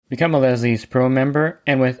Become a Leslie's Pro member,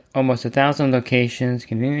 and with almost 1,000 locations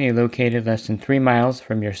conveniently located less than 3 miles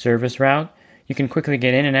from your service route, you can quickly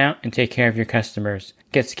get in and out and take care of your customers.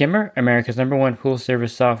 Get Skimmer, America's #1 pool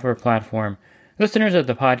service software platform. Listeners of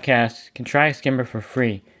the podcast can try Skimmer for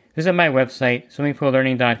free. Visit my website,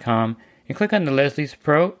 swimmingpoollearning.com, and click on the Leslie's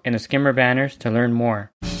Pro and the Skimmer banners to learn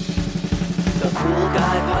more. The Pool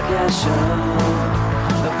Guy Podcast Show.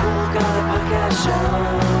 The Pool Guy Podcast Show.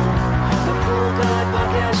 The Pool Guy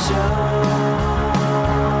Podcast Show.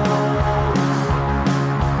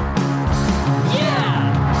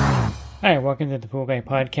 Yeah! Hi, welcome to the Pool Guy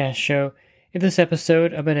Podcast Show. In this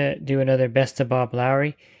episode, I'm going to do another Best of Bob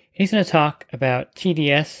Lowry. He's going to talk about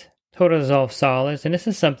TDS, Total Dissolved Solids, and this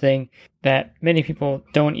is something that many people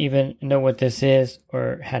don't even know what this is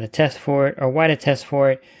or how to test for it or why to test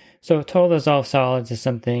for it. So Total Dissolved Solids is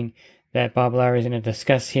something that Bob Lowry is going to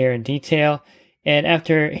discuss here in detail. And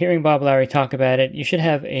after hearing Bob Lowry talk about it, you should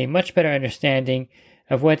have a much better understanding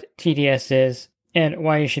of what TDS is and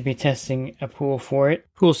why you should be testing a pool for it.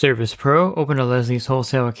 Pool Service Pro. Open a Leslie's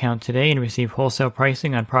wholesale account today and receive wholesale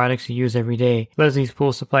pricing on products you use every day. Leslie's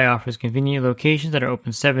Pool Supply offers convenient locations that are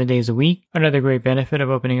open 7 days a week. Another great benefit of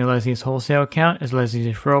opening a Leslie's wholesale account is Leslie's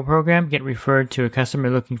referral program. Get referred to a customer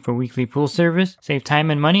looking for weekly pool service. Save time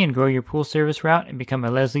and money and grow your pool service route and become a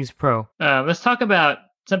Leslie's Pro. Let's talk about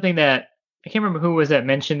something that, I can't remember who was that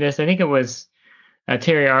mentioned this. I think it was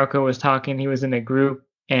Terry Arco was talking. He was in a group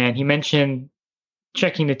and he mentioned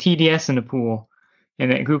checking the TDS in the pool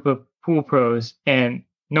in a group of pool pros, and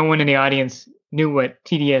no one in the audience knew what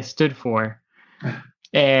TDS stood for.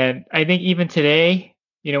 And I think even today,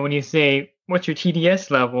 when you say, what's your TDS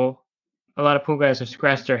level? A lot of pool guys have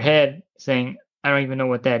scratched their head saying, I don't even know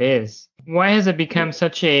what that is. Why has it become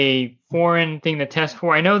such a foreign thing to test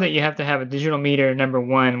for? I know that you have to have a digital meter, number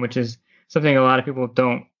one, which is something a lot of people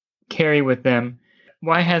don't carry with them.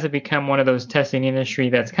 Why has it become one of those testing industry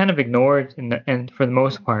that's kind of ignored and for the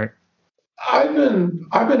most part? I've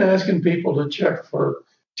been asking people to check for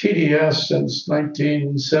TDS since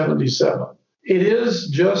 1977. It is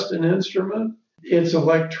just an instrument. It's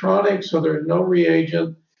electronic, so there's no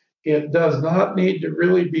reagent. It does not need to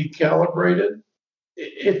really be calibrated.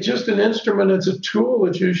 It's just an instrument. It's a tool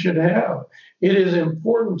that you should have. It is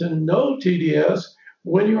important to know TDS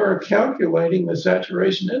when you are calculating the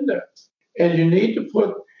saturation index. And you need to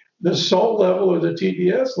put the salt level or the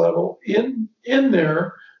TDS level in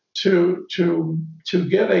there to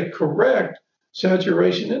get a correct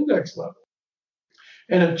saturation index level.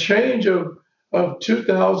 And a change of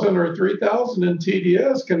 2,000 or 3,000 in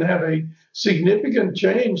TDS can have a significant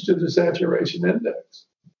change to the saturation index.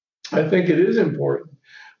 I think it is important.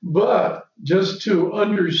 But just to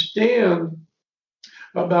understand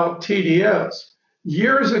about TDS,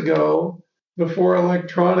 years ago, before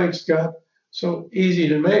electronics got so easy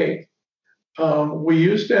to make, we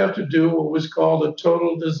used to have to do what was called a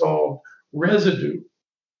total dissolved residue.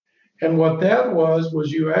 And what that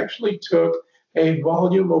was you actually took a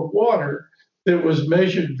volume of water that was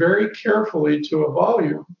measured very carefully to a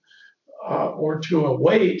volume or to a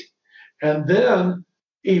weight, and then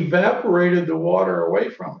evaporated the water away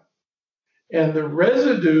from it. And the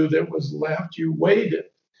residue that was left, you weighed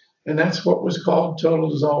it. And that's what was called total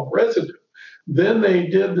dissolved residue. Then they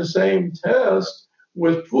did the same test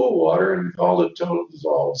with pool water and called it total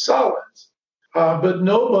dissolved solids. But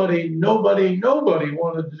nobody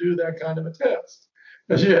wanted to do that kind of a test,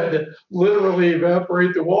 because you had to literally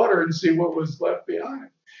evaporate the water and see what was left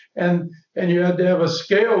behind. And you had to have a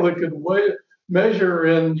scale that could measure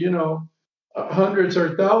in, hundreds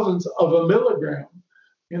or thousands of a milligram,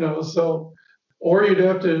 so, or you'd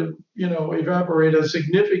have to, evaporate a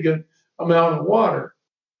significant amount of water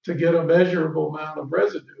to get a measurable amount of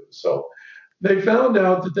residue. So they found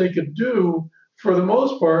out that they could do, for the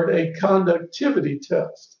most part, a conductivity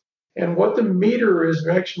test. And what the meter is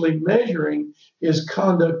actually measuring is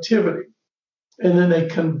conductivity. And then they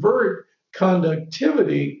convert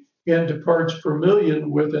conductivity into parts per million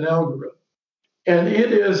with an algorithm. And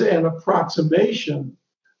it is an approximation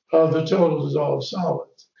of the total dissolved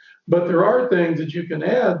solids. But there are things that you can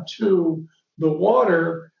add to the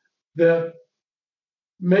water that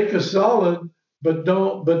make a solid but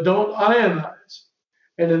don't ionize.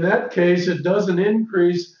 And in that case, it doesn't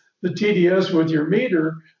increase the TDS with your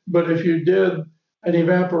meter, but if you did an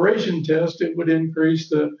evaporation test, it would increase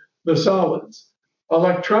the solids.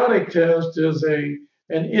 Electronic test is an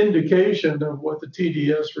indication of what the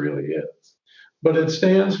TDS really is, but it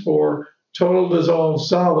stands for total dissolved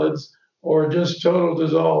solids, or just total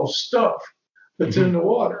dissolved stuff that's in the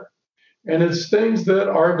water. And it's things that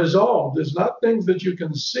are dissolved. It's not things that you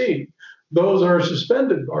can see. Those are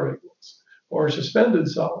suspended particles. or suspended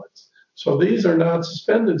solids. So these are not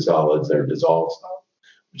suspended solids, they're dissolved solids,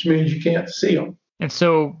 which means you can't see them. And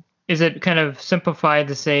so is it kind of simplified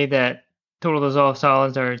to say that total dissolved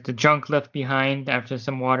solids are the junk left behind after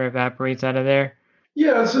some water evaporates out of there?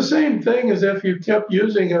 Yeah, it's the same thing as if you kept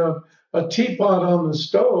using a teapot on the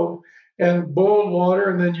stove and boiled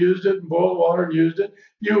water and then used it and boiled water and used it.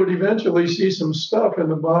 You would eventually see some stuff in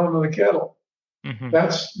the bottom of the kettle. Hmm.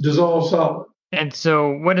 That's dissolved solid. And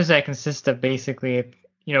so what does that consist of basically?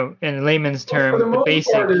 In layman's Well, for term, the the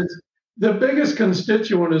most part, basic. the biggest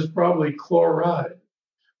constituent is probably chloride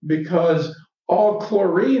because all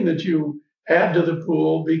chlorine that you add to the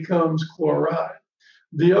pool becomes chloride.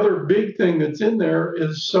 The other big thing that's in there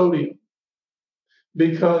is sodium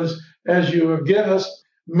because, as you have guessed,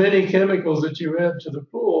 many chemicals that you add to the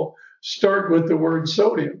pool start with the word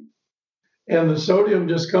sodium. And the sodium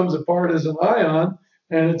just comes apart as an ion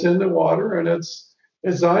and it's in the water and it's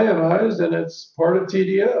ionized and it's part of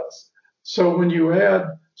TDS. So when you add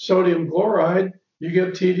sodium chloride, you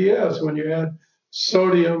get TDS. When you add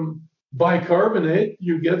sodium bicarbonate,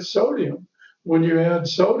 you get sodium. When you add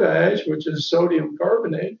soda ash, which is sodium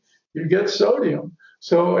carbonate, you get sodium.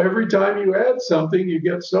 So every time you add something, you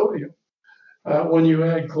get sodium. When you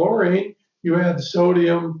add chlorine, you add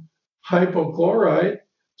sodium hypochlorite,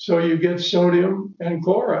 so you get sodium and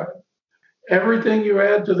chloride. Everything you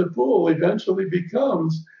add to the pool eventually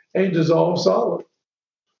becomes a dissolved solid.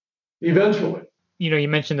 Eventually. You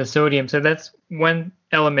mentioned the sodium. So that's one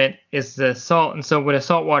element is the salt. And so with a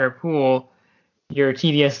saltwater pool, your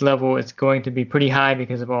TDS level is going to be pretty high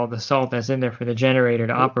because of all the salt that's in there for the generator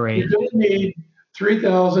to operate. You're going to need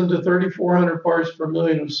 3,000 to 3,400 parts per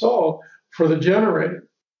million of salt for the generator.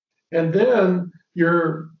 And then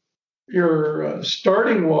your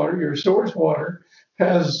starting water, your source water,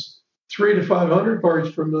 has 300 to 500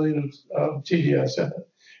 parts per million of TDS in it.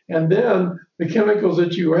 And then the chemicals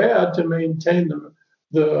that you add to maintain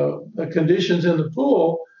the conditions in the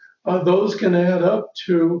pool, those can add up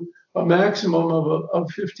to a maximum of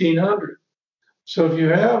 1,500. So if you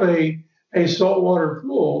have a saltwater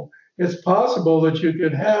pool, it's possible that you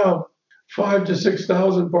could have 5,000 to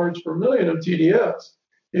 6,000 parts per million of TDS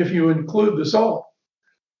if you include the salt.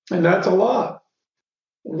 And that's a lot.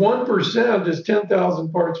 1% is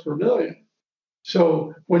 10,000 parts per million.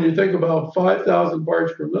 So when you think about 5,000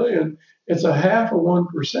 parts per million, it's a half of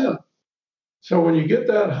 1%. So when you get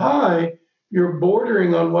that high, you're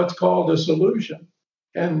bordering on what's called a solution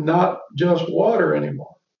and not just water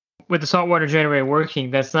anymore. With the saltwater generator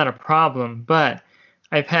working, that's not a problem. But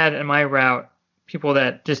I've had in my route people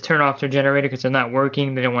that just turn off their generator because they're not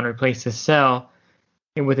working. They don't want to replace the cell.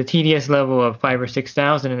 And with a TDS level of 5,000 or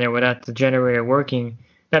 6,000 in there without the generator working,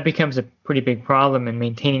 that becomes a pretty big problem in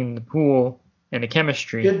maintaining the pool and the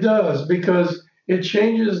chemistry. It does because it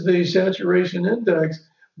changes the saturation index.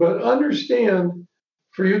 But understand,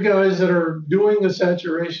 for you guys that are doing the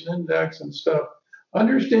saturation index and stuff,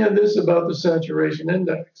 understand this about the saturation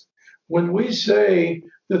index. When we say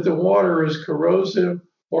that the water is corrosive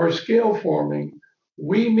or scale forming,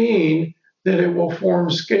 we mean that it will form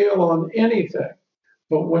scale on anything.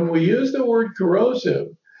 But when we use the word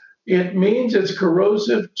corrosive, it means it's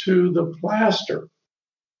corrosive to the plaster.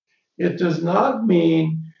 It does not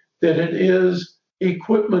mean that it is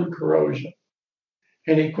equipment corrosion.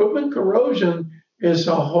 And equipment corrosion is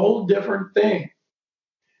a whole different thing.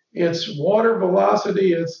 It's water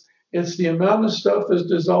velocity, it's the amount of stuff that's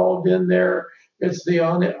dissolved in there, it's the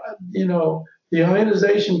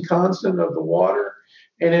ionization constant of the water,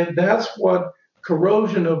 and that's what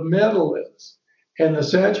corrosion of metal is. And the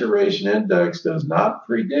saturation index does not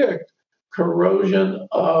predict corrosion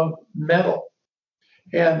of metal.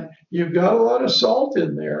 And you've got a lot of salt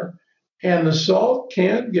in there, and the salt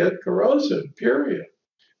can get corrosive, period.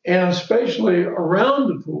 And especially around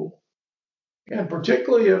the pool. And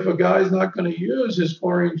particularly if a guy's not going to use his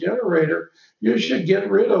chlorine generator, you should get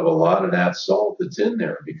rid of a lot of that salt that's in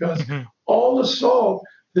there because all the salt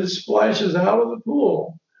that splashes out of the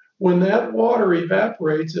pool, when that water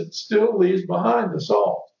evaporates, it still leaves behind the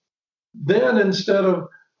salt. Then instead of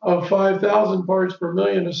 5,000 parts per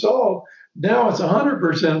million of salt, now it's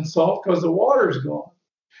 100% salt because the water's gone.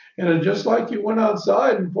 And it's just like you went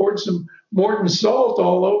outside and poured some Morton salt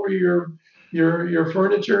all over your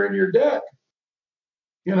furniture and your deck,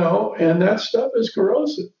 and that stuff is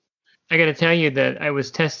corrosive. I got to tell you that I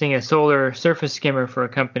was testing a solar surface skimmer for a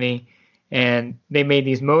company, and they made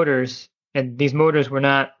these motors, and these motors were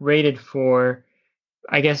not rated for,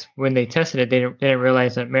 I guess when they tested it, they didn't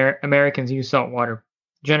realize that Americans use saltwater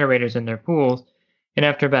generators in their pools. And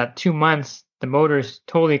after about 2 months, the motors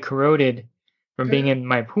totally corroded from being in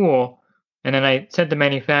my pool. And then I sent the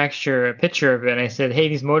manufacturer a picture of it, and I said, "Hey,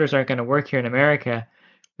 these motors aren't going to work here in America."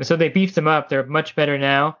 And so they beefed them up. They're much better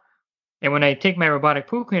now. And when I take my robotic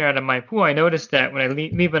pool cleaner out of my pool, I notice that when I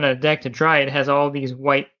leave it on a deck to dry, it has all these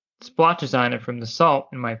white splotches on it from the salt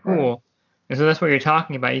in my Right. pool. And so that's what you're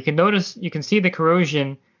talking about. You can see the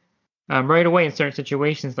corrosion right away in certain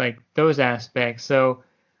situations like those aspects. So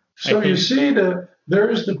I So you think, see that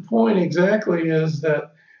there's the point exactly is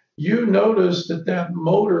that you noticed that that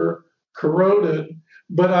motor corroded,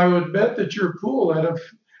 but I would bet that your pool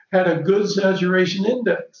had a good saturation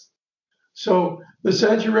index. So the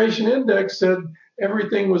saturation index said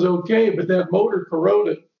everything was okay, but that motor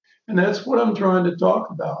corroded. And that's what I'm trying to talk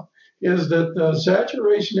about is that the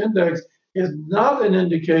saturation index is not an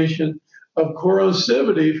indication of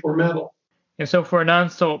corrosivity for metal. and so for a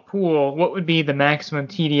non-salt pool, what would be the maximum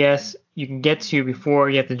TDS you can get to before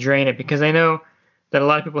you have to drain it? Because I know that a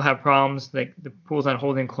lot of people have problems, like the pool's not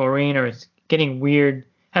holding chlorine or it's getting weird,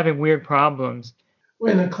 having weird problems.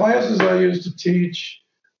 In the classes I used to teach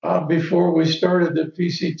before we started the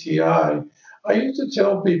PCTI, I used to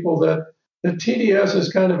tell people that the TDS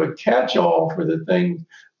is kind of a catch all for the things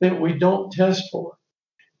that we don't test for.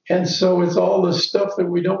 And so it's all the stuff that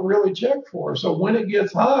we don't really check for. So when it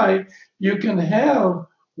gets high, you can have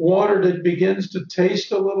water that begins to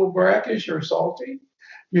taste a little brackish or salty.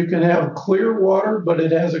 You can have clear water, but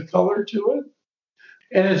it has a color to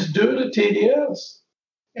it. And it's due to TDS.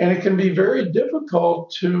 And it can be very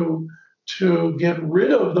difficult to get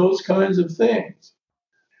rid of those kinds of things.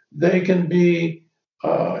 They can be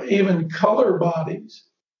even color bodies.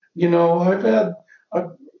 You know, I've had uh,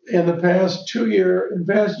 in the past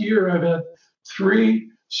year, I've had 3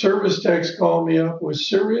 service techs call me up with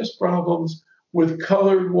serious problems with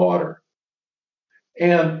colored water,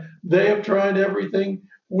 and they have tried everything.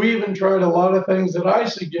 We even tried a lot of things that I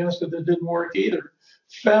suggested that didn't work either.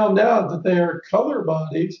 Found out that they are color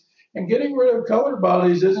bodies, and getting rid of color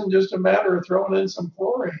bodies isn't just a matter of throwing in some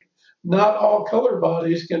chlorine. Not all color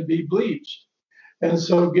bodies can be bleached. And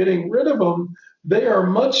so getting rid of them, they are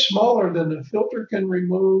much smaller than the filter can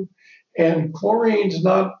remove, and chlorine's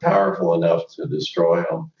not powerful enough to destroy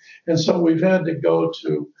them. And so we've had to go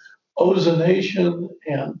to ozonation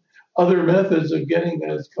and other methods of getting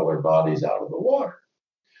those colored bodies out of the water.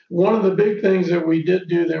 One of the big things that we did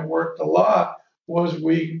do that worked a lot was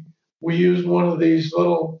we used one of these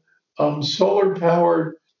little solar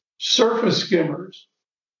powered surface skimmers.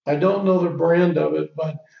 I don't know the brand of it,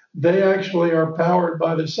 but they actually are powered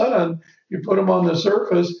by the sun. You put them on the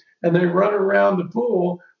surface and they run around the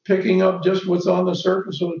pool, picking up just what's on the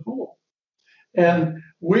surface of the pool. And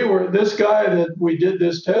this guy that we did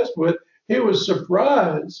this test with, he was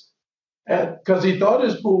surprised because he thought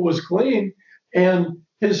his pool was clean and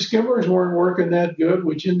his skimmers weren't working that good,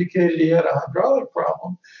 which indicated he had a hydraulic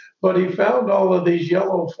problem. But he found all of these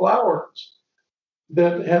yellow flowers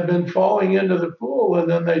that have been falling into the pool, and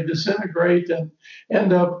then they disintegrate and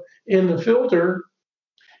end up in the filter,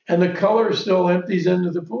 and the color still empties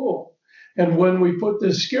into the pool. And when we put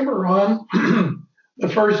this skimmer on, the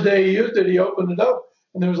first day he used it, he opened it up,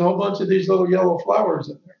 and there was a whole bunch of these little yellow flowers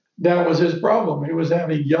in there. That was his problem. He was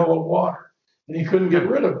having yellow water, and he couldn't get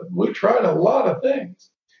rid of it. We tried a lot of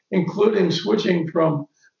things, including switching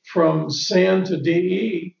from sand to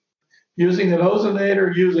DE, using an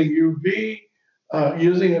ozonator, using UV,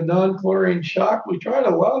 using a non-chlorine shock. We tried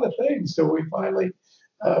a lot of things. So we finally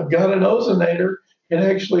got an ozonator and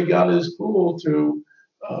actually got his pool to,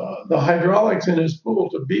 the hydraulics in his pool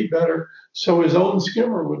to be better so his own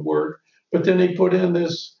skimmer would work. But then he put in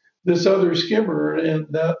this other skimmer, and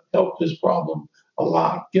that helped his problem a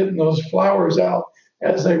lot. Getting those flowers out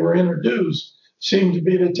as they were introduced seemed to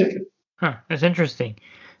be the ticket. Huh, that's interesting.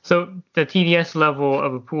 So the TDS level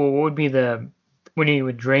of a pool, what would be when you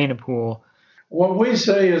would drain a pool? What we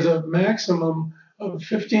say is a maximum of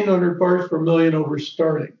 1,500 parts per million over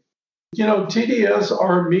starting. You know, TDS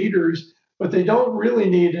are meters, but they don't really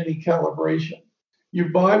need any calibration. You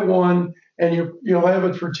buy one and you'll have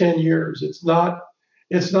it for 10 years. It's not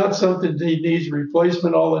something that needs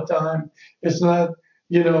replacement all the time. It's not,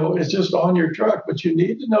 it's just on your truck, but you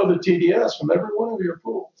need to know the TDS from every one of your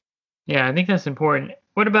pools. Yeah, I think that's important.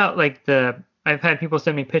 What about I've had people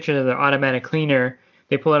send me pictures of their automatic cleaner.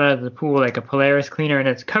 They pull it out of the pool like a Polaris cleaner, and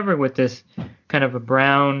it's covered with this kind of a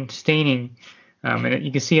brown staining. And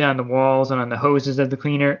you can see it on the walls and on the hoses of the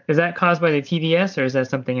cleaner. Is that caused by the TDS, or is that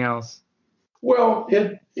something else? Well,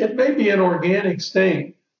 it may be an organic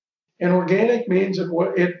stain. And organic means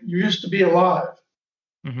it used to be alive.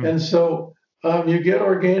 Mm-hmm. And so you get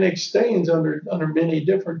organic stains under many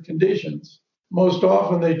different conditions. Most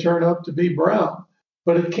often they turn up to be brown,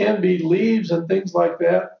 but it can be leaves and things like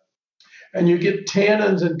that. and you get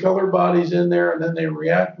tannins and color bodies in there, and then they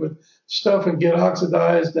react with stuff and get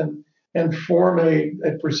oxidized and form a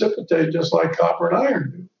precipitate just like copper and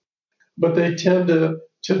iron do. But they tend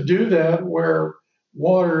to do that where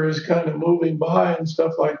water is kind of moving by and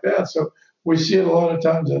stuff like that. So we see it a lot of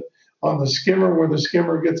times on the skimmer, where the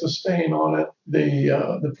skimmer gets a stain on it,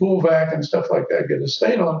 the pool vac and stuff like that get a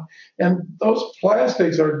stain on it. And those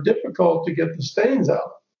plastics are difficult to get the stains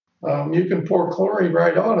out. You can pour chlorine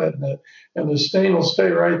right on it, and the stain will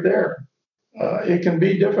stay right there. It can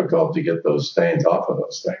be difficult to get those stains off of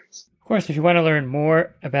those things. Of course, if you want to learn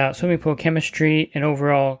more about swimming pool chemistry and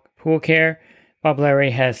overall pool care, Bob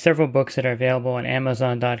Lowry has several books that are available on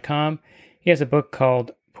Amazon.com. He has a book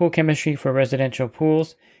called Pool Chemistry for Residential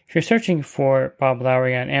Pools. If you're searching for Bob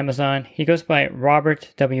Lowry on Amazon, he goes by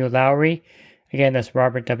Robert W. Lowry. Again, that's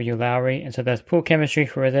Robert W. Lowry. And so that's Pool Chemistry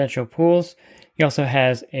for Residential Pools. He also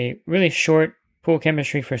has a really short Pool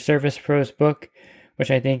Chemistry for Service Pros book,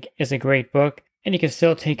 which I think is a great book. And you can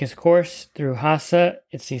still take his course through HASA.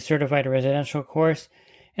 It's the Certified Residential course.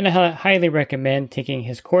 And I highly recommend taking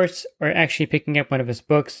his course or actually picking up one of his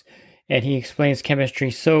books. And he explains chemistry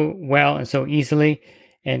so well and so easily.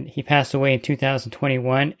 And he passed away in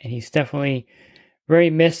 2021. And he's definitely very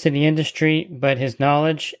missed in the industry, but his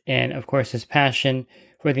knowledge and, of course, his passion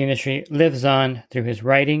for the industry lives on through his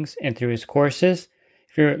writings and through his courses.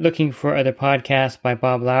 If you're looking for other podcasts by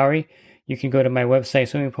Bob Lowry, you can go to my website,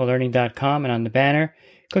 swimmingpoollearning.com, and on the banner,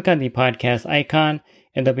 click on the podcast icon,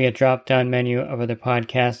 and there'll be a drop-down menu of other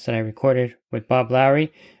podcasts that I recorded with Bob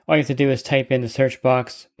Lowry. All you have to do is type in the search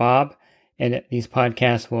box, Bob, and these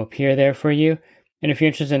podcasts will appear there for you. And if you're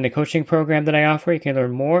interested in the coaching program that I offer, you can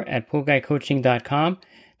learn more at poolguycoaching.com.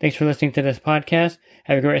 Thanks for listening to this podcast.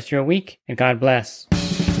 Have a great rest of your week, and God bless.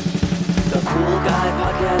 The Pool Guy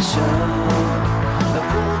Podcast Show. The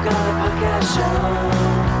Pool Guy Podcast Show.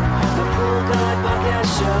 The Pool Guy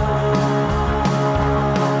Podcast Show.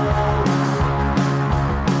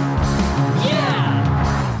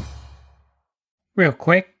 Yeah! Real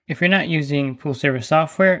quick, if you're not using pool service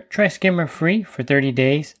software, try Skimmer free for 30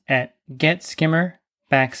 days at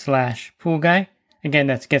getskimmer.com/poolguy. Again,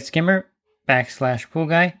 that's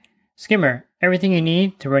getskimmer.com/poolguy. Skimmer, everything you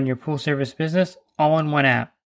need to run your pool service business all in one app.